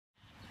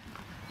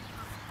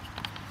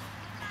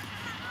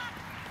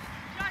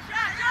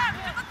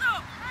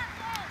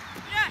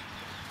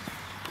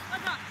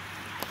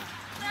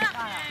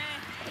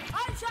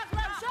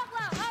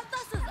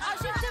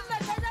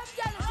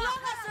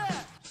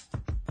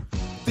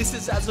This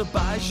is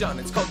Azerbaijan,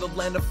 it's called the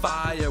land of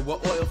fire, where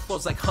oil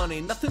flows like honey,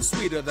 nothing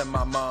sweeter than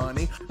my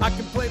money. I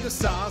can play the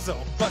sazo,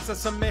 bust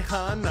some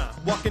mehana,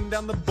 walking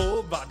down the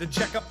boulevard to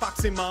check out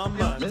Foxy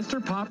Mama.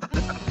 Mr. Pop.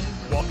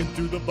 Walking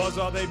through the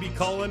bazaar, they be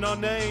calling our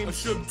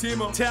names. Ashub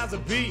Timo, Tazza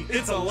B,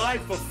 it's a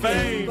life of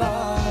fame. In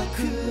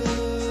Baku,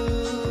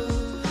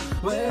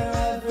 where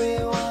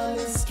everyone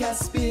is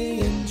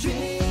Caspian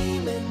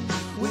dreaming,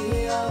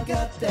 we all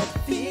got that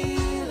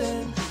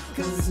feeling,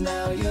 cause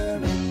now you're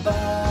in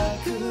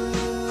Baku.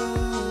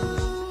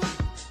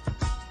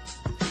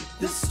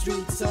 The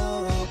streets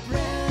are all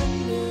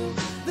brand new,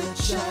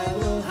 the chai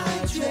will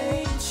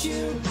hydrate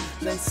you.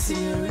 Let's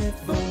hear it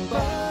from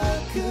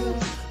Baku,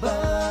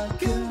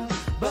 Baku,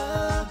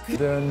 Baku.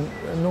 They're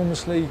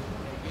enormously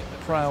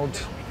proud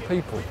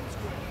people,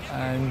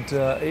 and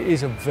it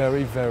is a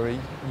very, very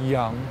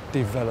young,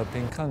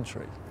 developing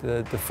country.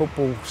 The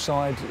football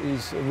side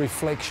is a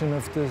reflection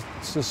of the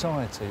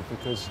society,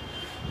 because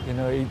you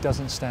know, it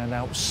doesn't stand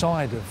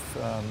outside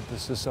of the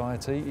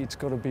society, it's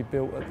got to be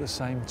built at the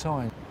same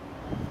time.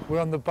 We're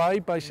on the bay,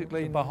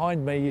 basically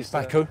behind me is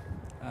Baku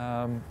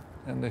and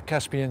the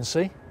Caspian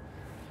Sea,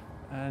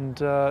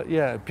 and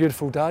yeah,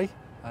 beautiful day.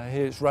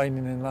 Here it's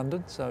raining in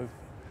London, so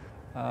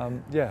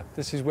yeah,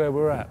 this is where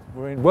we're at.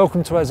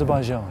 Welcome to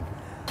Azerbaijan.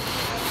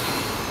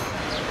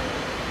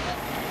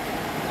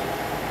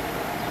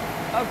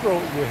 I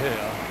brought you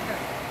here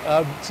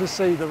to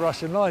see the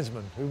Russian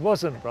linesman, who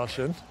wasn't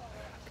Russian.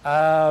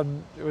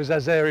 It was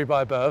Azeri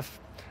by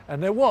birth,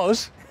 and there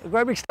was a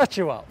great big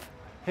statue up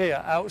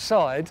here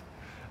outside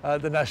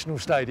the National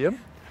Stadium,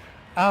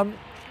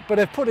 but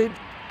they've put it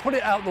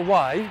out the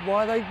way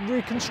while they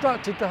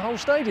reconstructed the whole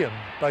stadium,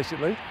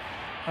 basically.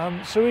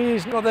 So he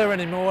is not there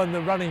anymore, and the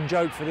running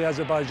joke for the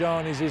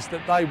Azerbaijanis is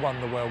that they won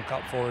the World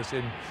Cup for us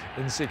in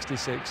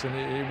 '66, and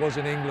it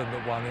wasn't England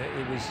that won it.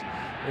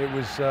 It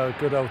was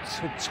good old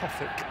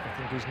Tofik, I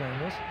think his name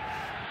was.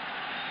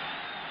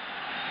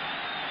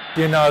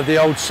 You know, the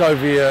old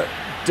Soviet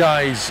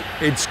days,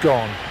 it's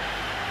gone.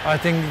 I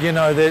think, you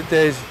know,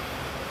 they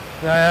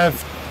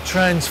have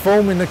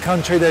transforming the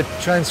country, they're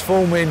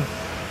transforming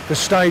the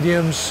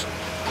stadiums,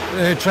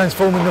 they're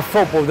transforming the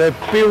football, they're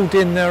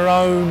building their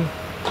own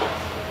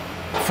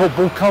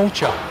football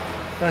culture.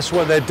 That's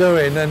what they're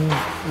doing, and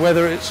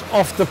whether it's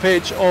off the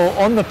pitch or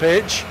on the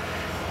pitch,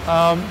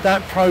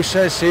 that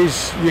process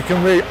is, you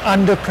can read,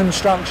 under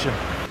construction.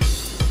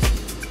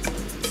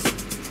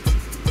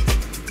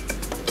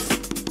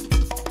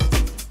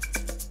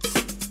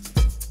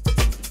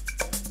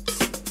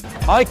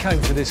 I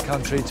came to this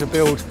country to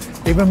build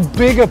even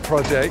bigger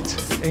project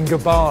in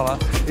Gabala,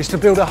 is to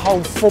build a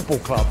whole football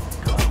club.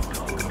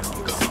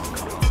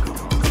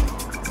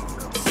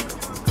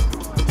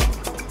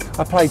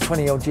 I played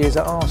 20 odd years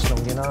at Arsenal,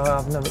 you know,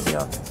 I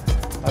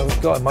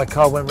got in my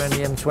car, went around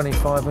the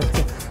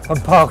M25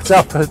 and parked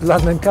up at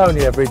London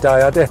Coney every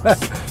day. I didn't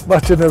have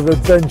much of an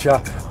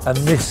adventure, and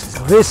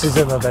this is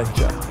an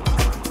adventure.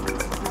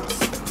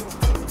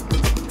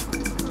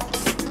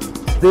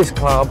 This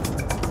club,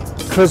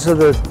 because of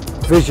the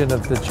vision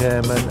of the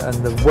chairman and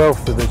the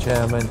wealth of the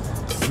chairman,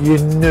 you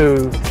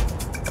knew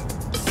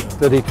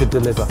that he could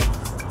deliver.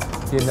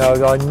 You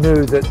know, I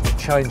knew that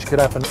change could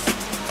happen.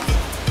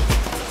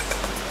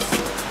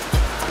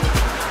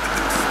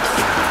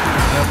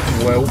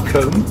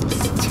 Welcome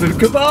to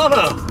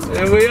Gabala.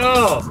 Here we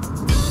are.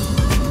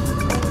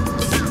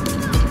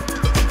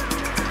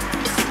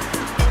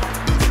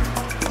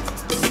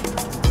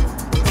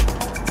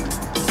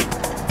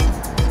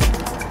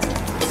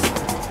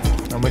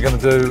 And we're going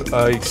to do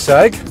a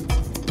sag,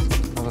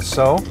 not a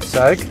sol,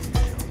 sag,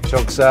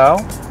 jog sal.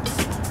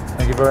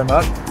 Thank you very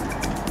much.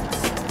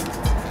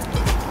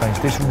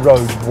 This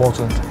road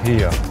wasn't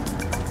here,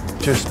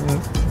 just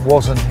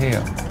wasn't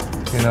here.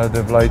 You know,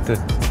 they've laid the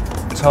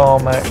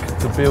tarmac,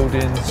 the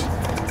buildings.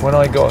 When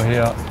I got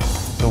here,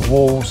 the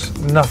walls,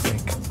 nothing,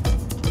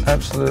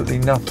 absolutely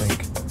nothing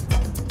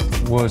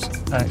was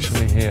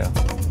actually here.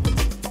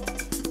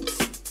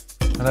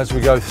 And as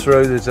we go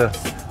through, there's a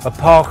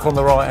park on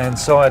the right hand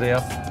side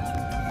here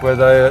where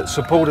the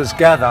supporters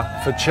gather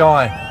for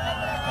chai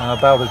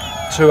about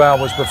 2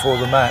 hours before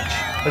the match.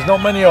 There's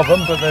not many of them,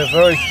 but they're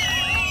very,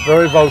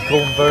 very vocal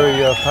and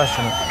very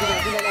passionate.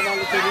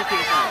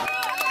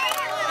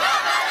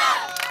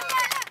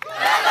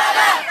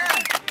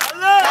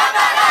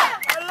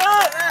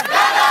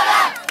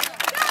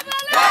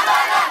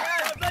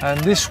 And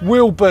this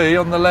will be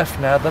on the left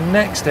now, the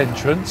next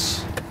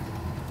entrance.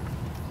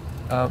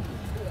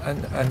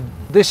 And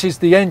this is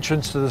the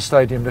entrance to the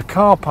stadium. The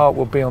car park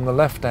will be on the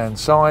left hand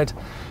side.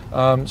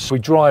 So we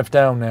drive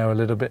down now a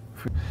little bit.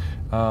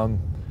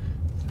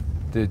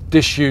 The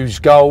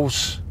disused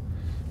goals,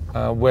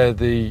 where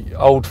the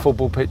old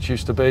football pitch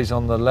used to be, is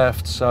on the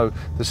left. So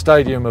the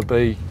stadium will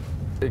be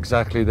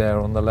exactly there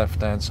on the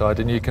left hand side.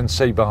 And you can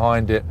see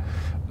behind it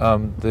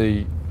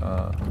the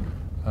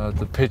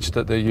pitch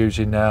that they're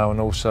using now, and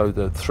also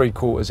the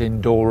 3/4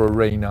 indoor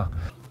arena.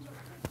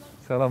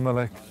 Salam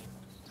alaikum.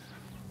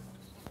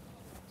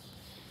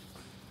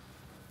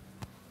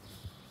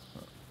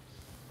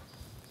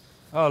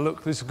 Oh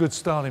look, this is a good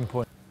starting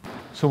point.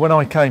 So when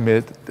I came here,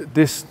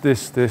 this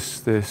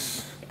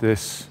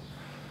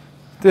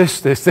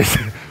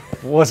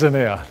wasn't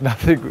here.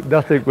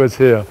 Nothing was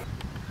here.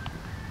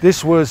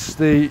 This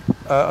was a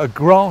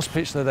grass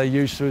pitch that they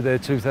used through their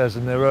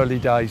early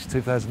days,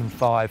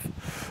 2005,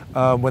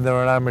 when they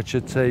were an amateur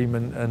team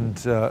and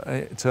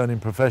turning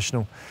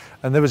professional.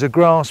 And there was a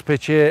grass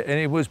pitch here, and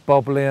it was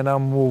bobbly and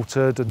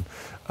unwatered, and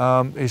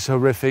it's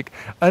horrific.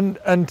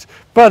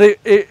 But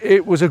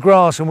it was a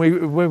grass, and we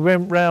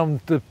went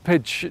round the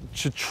pitch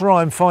to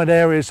try and find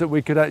areas that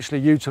we could actually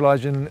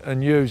utilise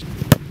and use.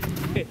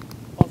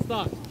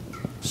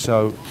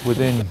 So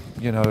within,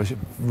 you know, a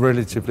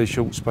relatively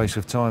short space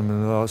of time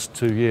in the last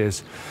 2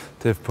 years,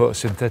 they've put a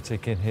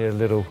synthetic in here,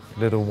 little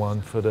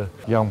one for the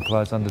young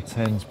players under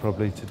 10s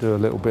probably to do a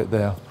little bit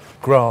there.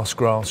 Grass,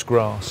 grass,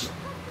 grass.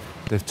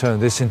 They've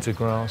turned this into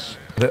grass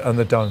and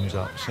the dome's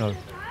up. So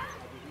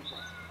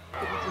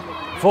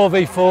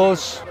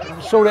 4v4s,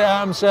 sort it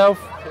out himself,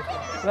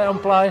 let them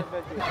play.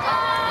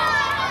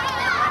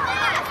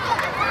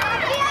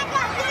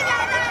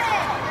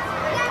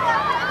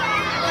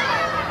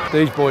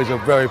 These boys are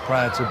very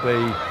proud to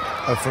be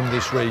from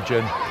this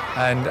region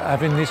and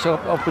having this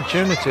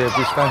opportunity of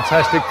this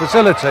fantastic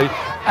facility.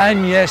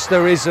 And yes,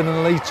 there is an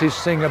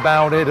elitist thing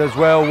about it as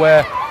well,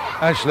 where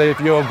actually if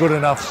you're a good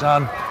enough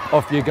son,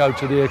 off you go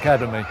to the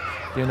academy.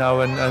 You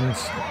know, and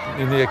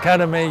in the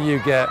academy you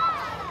get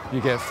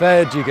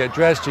fed, you get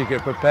dressed, you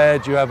get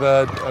prepared, you have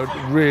a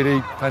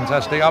really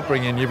fantastic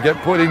upbringing. You get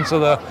put into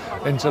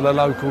the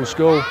local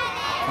school,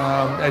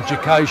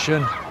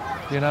 education,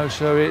 you know,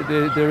 so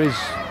there is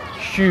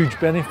huge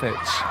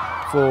benefits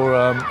for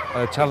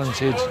a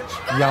talented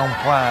young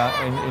player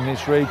in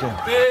this region.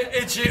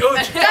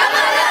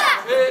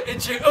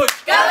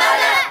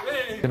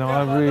 You know,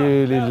 I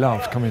really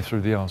loved coming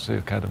through the RC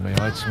Academy.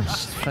 I had some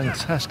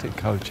fantastic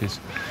coaches.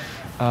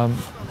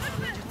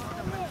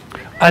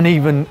 And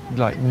even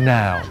like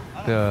now,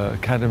 the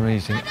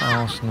academies in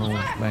Arsenal,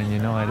 Man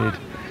United,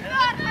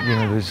 you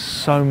know, there's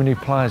so many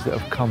players that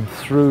have come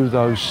through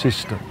those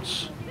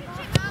systems.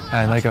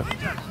 And they go,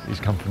 he's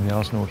come from the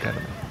Arsenal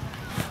Academy.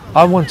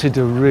 I wanted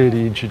to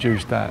really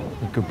introduce that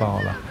with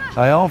Gabala.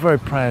 They are very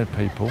proud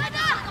people,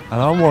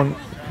 and I want,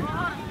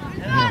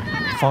 you know,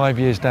 5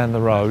 years down the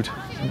road,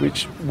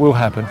 which will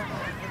happen,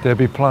 there'll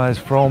be players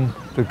from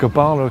the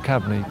Gabala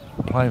Academy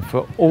playing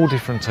for all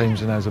different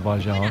teams in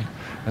Azerbaijan,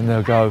 and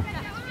they'll go,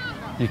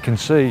 you can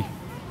see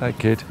that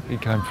kid, he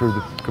came through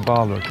the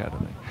Gabala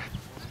Academy.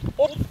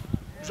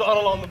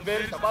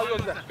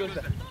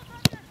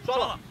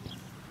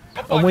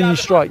 And when you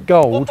strike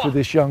gold with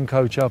this young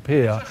coach up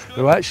here,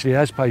 who actually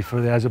has played for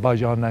the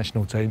Azerbaijan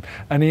national team,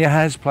 and he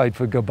has played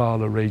for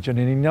Gabala region,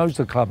 and he knows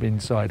the club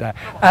inside out,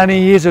 and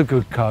he is a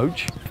good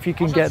coach, if you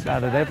can get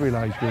that at every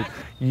age group,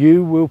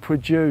 you will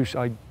produce,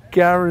 I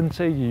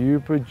guarantee you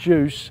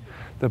produce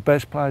the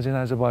best players in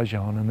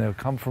Azerbaijan, and they'll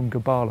come from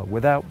Gabala,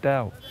 without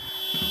doubt.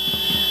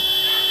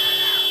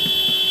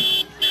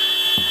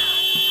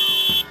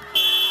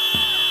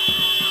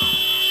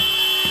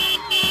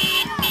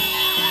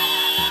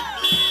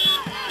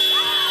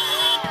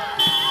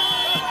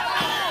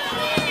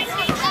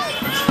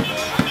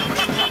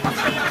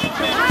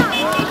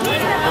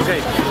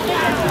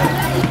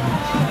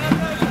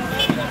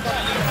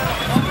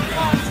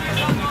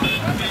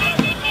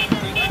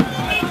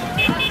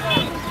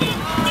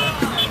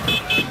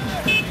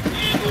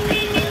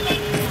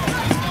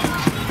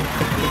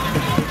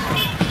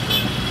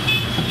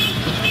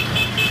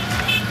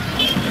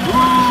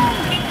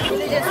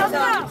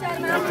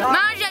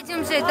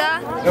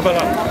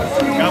 Gabala.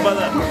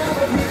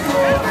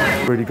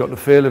 Really got the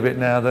feel of it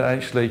now that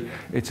actually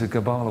it's a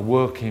Gabala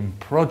working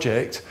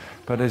project,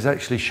 but there's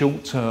actually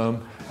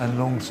short-term and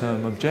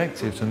long-term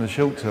objectives, and the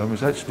short-term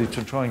is actually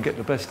to try and get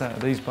the best out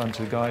of these bunch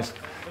of guys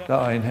that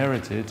I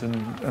inherited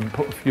and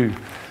put a few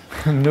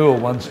newer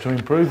ones to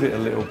improve it a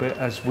little bit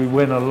as we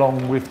went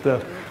along with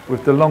the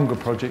longer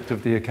project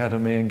of the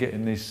academy and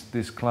getting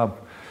this club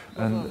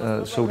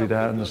and sorted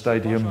out and the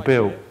stadium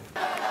built.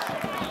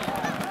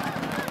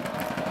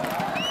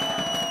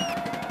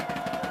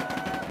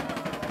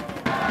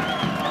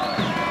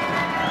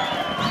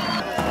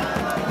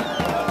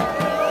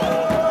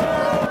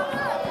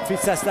 Fit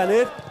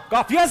səslənir.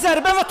 Qapıya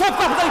zərbə və top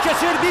qapıdan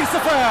keçir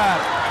 1-0.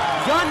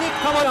 Yannick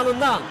Kamal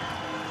yanından.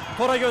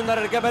 Tora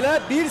göndərir Gabala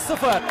 1-0.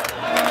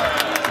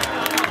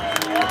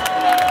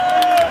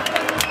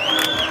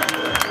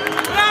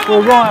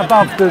 We're right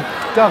above the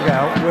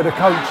dugout where the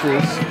coach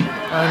is,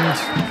 and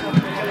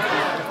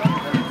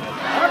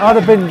I'd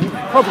have been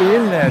probably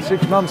in there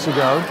 6 months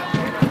ago,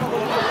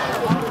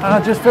 and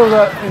I just feel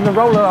that in the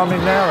role that I'm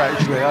in now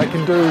actually I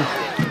can do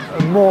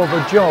more of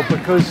a job,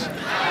 because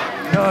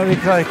not only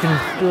can I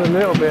do a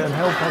little bit and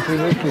help out with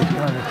this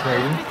kind of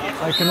team,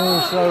 I can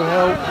also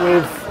help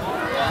with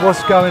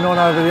what's going on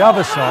over the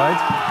other side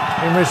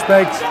in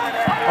respect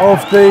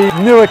of the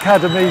new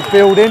academy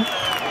building.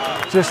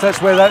 Just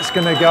that's where that's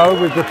going to go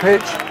with the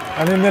pitch.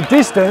 And in the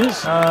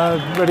distance,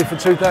 ready for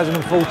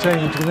 2014,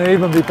 it's going to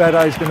even be better,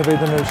 it's going to be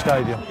the new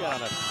stadium.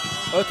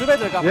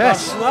 Ötürüdür qapı Yes.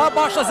 qarşısına.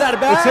 Başla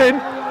zərbə. It's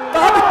in.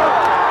 Daha bir...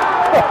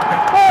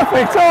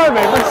 Perfect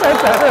timing. We said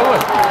that, didn't we?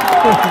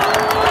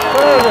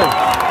 Perfect.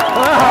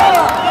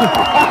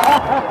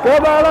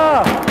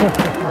 Gabala.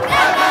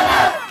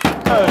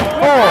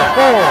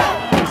 Four.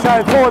 You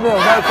say 4-0,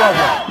 no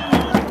problem.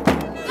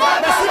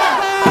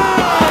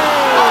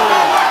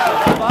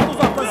 Daha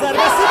uzaqda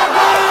zərbəsi.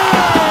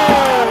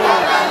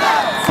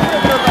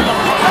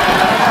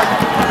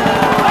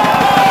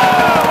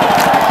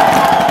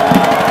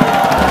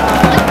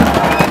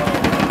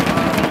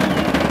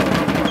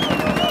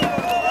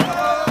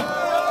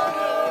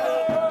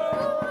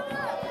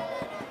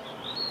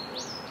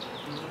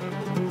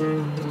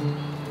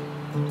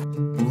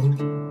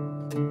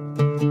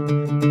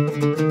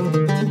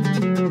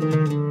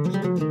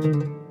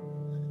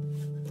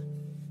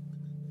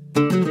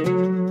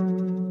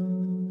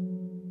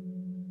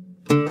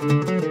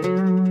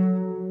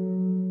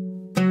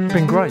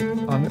 Been great.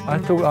 I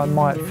thought I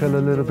might feel a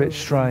little bit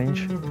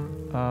strange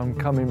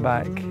coming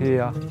back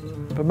here,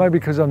 but maybe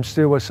because I'm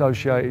still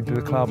associated to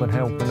the club and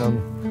helping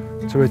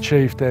them to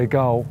achieve their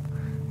goal.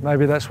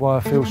 Maybe that's why I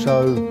feel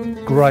so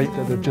great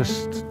that they've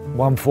just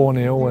won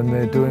 4-0 and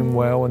they're doing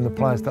well, and the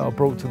players that I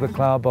brought to the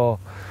club are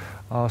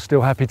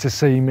still happy to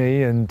see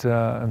me, and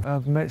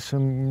I've met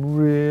some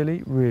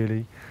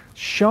really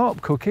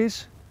sharp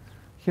cookies,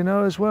 you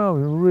know, as well,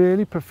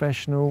 really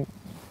professional,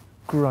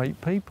 great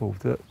people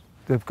that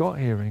they've got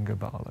here in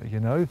Gabala, you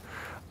know.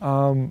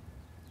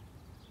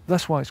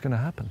 That's why it's going to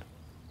happen.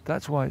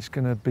 That's why it's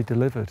going to be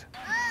delivered.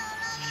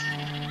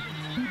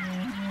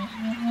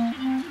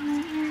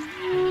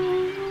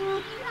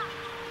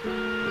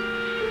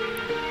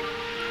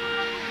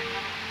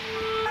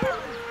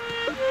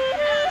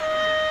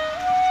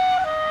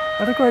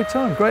 I had a great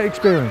time, great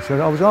experience.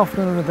 I was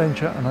after an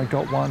adventure and I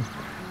got one.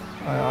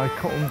 I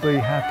couldn't be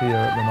happier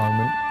at the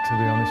moment, to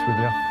be honest with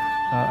you,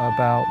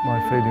 about my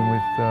feeling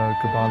with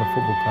Gabala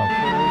Football Club.